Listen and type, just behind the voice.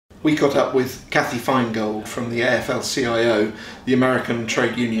We caught up with Cathy Feingold from the AFL-CIO, the American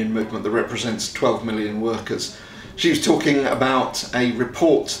trade union movement that represents 12 million workers. She was talking about a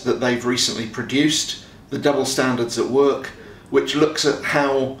report that they've recently produced, the Double Standards at Work, which looks at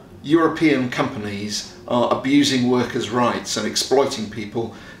how European companies are abusing workers' rights and exploiting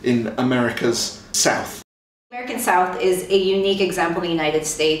people in America's South. The American South is a unique example in the United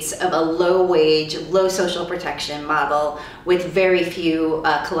States of a low-wage, low social protection model with very few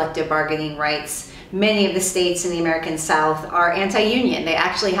collective bargaining rights. Many of the states in the American South are anti-union. They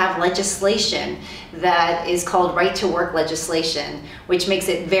actually have legislation that is called right-to-work legislation, which makes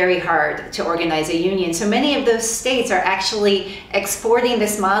it very hard to organize a union. So many of those states are actually exporting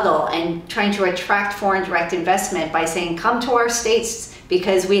this model and trying to attract foreign direct investment by saying, come to our states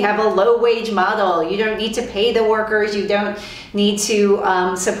because we have a low-wage model. You don't need to pay the workers. You don't need to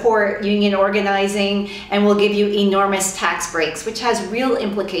support union organizing, and we'll give you enormous tax breaks, which has real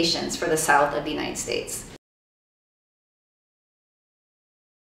implications for the South of the United States.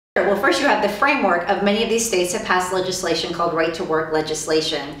 Well, first you have the framework of many of these states have passed legislation called right-to-work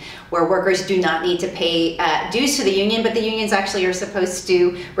legislation, where workers do not need to pay dues to the union, but the unions actually are supposed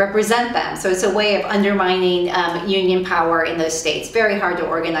to represent them. So it's a way of undermining union power in those states. Very hard to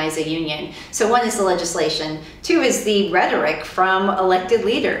organize a union. So one is the legislation. Two is the rhetoric from elected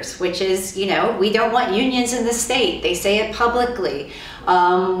leaders, which is, you know, we don't want unions in the state. They say it publicly.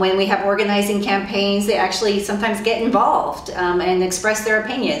 When we have organizing campaigns, they actually sometimes get involved and express their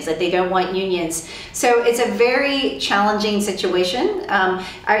opinions that they don't want unions. So it's a very challenging situation. And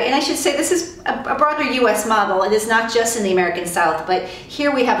I should say this is a broader US model. It is not just in the American South, but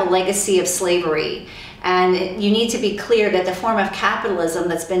here we have a legacy of slavery. And you need to be clear that the form of capitalism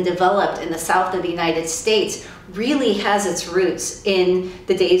that's been developed in the South of the United States really has its roots in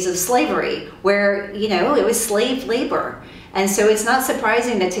the days of slavery, where, you know, it was slave labor. And so it's not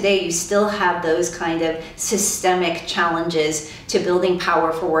surprising that today you still have those kind of systemic challenges to building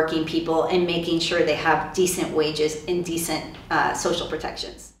power for working people and making sure they have decent wages and decent social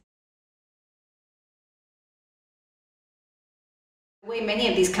protections. The way many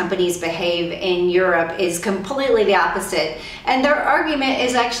of these companies behave in Europe is completely the opposite. And their argument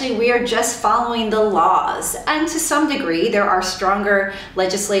is actually we are just following the laws. And to some degree, there are stronger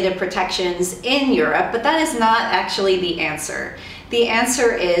legislative protections in Europe, but that is not actually the answer. The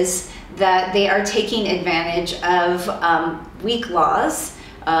answer is that they are taking advantage of weak laws,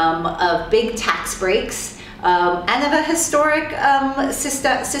 of big tax breaks, and of a historic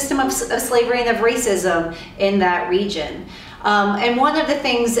system of slavery and of racism in that region. And one of the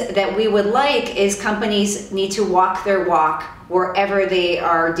things that we would like is companies need to walk their walk wherever they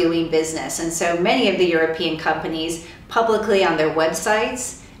are doing business. And so many of the European companies publicly on their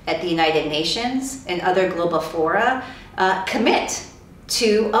websites, at the United Nations and other global fora, commit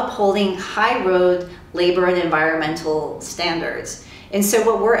to upholding high road labor and environmental standards. And so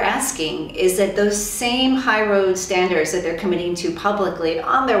what we're asking is that those same high road standards that they're committing to publicly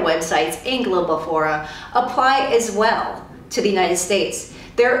on their websites in global fora apply as well to the United States.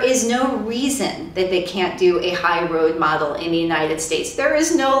 There is no reason that they can't do a high road model in the United States. There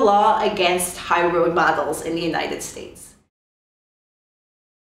is no law against high road models in the United States.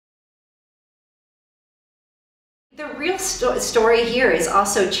 The real story here is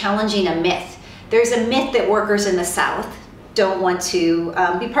also challenging a myth. There's a myth that workers in the South don't want to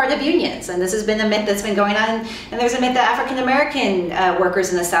be part of unions, and this has been a myth that's been going on, and there's a myth that African-American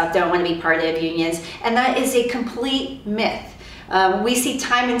workers in the South don't want to be part of unions, and that is a complete myth. We see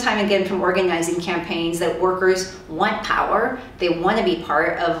time and time again from organizing campaigns that workers want power, they want to be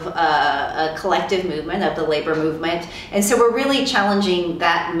part of a collective movement, of the labor movement, and so we're really challenging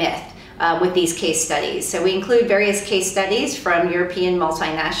that myth with these case studies. So we include various case studies from European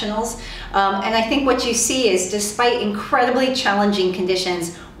multinationals, and I think what you see is despite incredibly challenging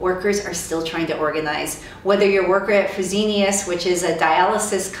conditions, workers are still trying to organize. Whether you're a worker at Fresenius, which is a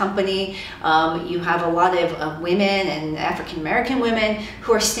dialysis company, you have a lot of women and African-American women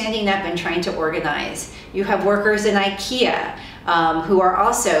who are standing up and trying to organize. You have workers in IKEA who are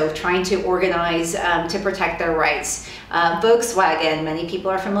also trying to organize to protect their rights. Volkswagen, many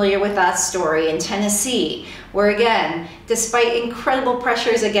people are familiar with that story in Tennessee, where again, despite incredible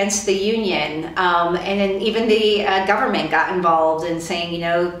pressures against the union, and then even the government got involved in saying, you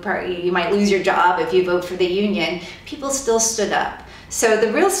know, you might lose your job if you vote for the union, people still stood up. So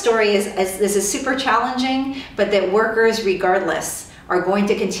the real story is this is super challenging, but that workers, regardless, are going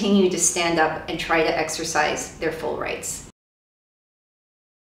to continue to stand up and try to exercise their full rights.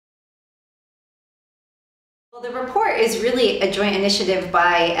 The report is really a joint initiative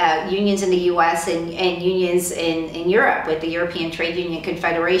by unions in the US and unions in Europe with the European Trade Union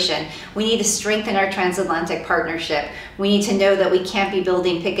Confederation. We need to strengthen our transatlantic partnership. We need to know that we can't be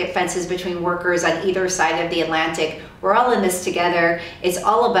building picket fences between workers on either side of the Atlantic. We're all in this together. It's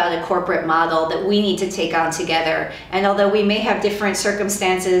all about a corporate model that we need to take on together. And although we may have different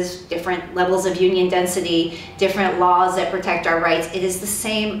circumstances, different levels of union density, different laws that protect our rights, it is the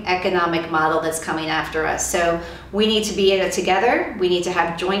same economic model that's coming after us. So we need to be in it together. We need to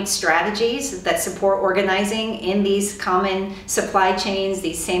have joint strategies that support organizing in these common supply chains,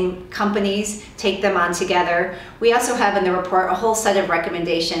 these same companies, take them on together. We also have in the report a whole set of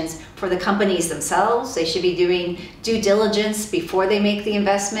recommendations for the companies themselves. They should be doing due diligence before they make the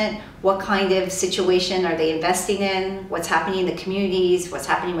investment. What kind of situation are they investing in? What's happening in the communities? What's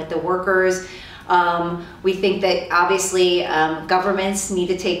happening with the workers? We think that obviously governments need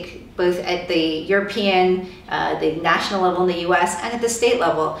to take, both at the European, the national level in the US, and at the state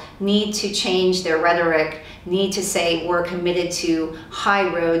level, need to change their rhetoric, need to say we're committed to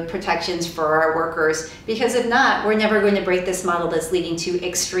high road protections for our workers, because if not, we're never going to break this model that's leading to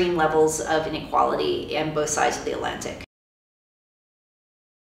extreme levels of inequality on both sides of the Atlantic.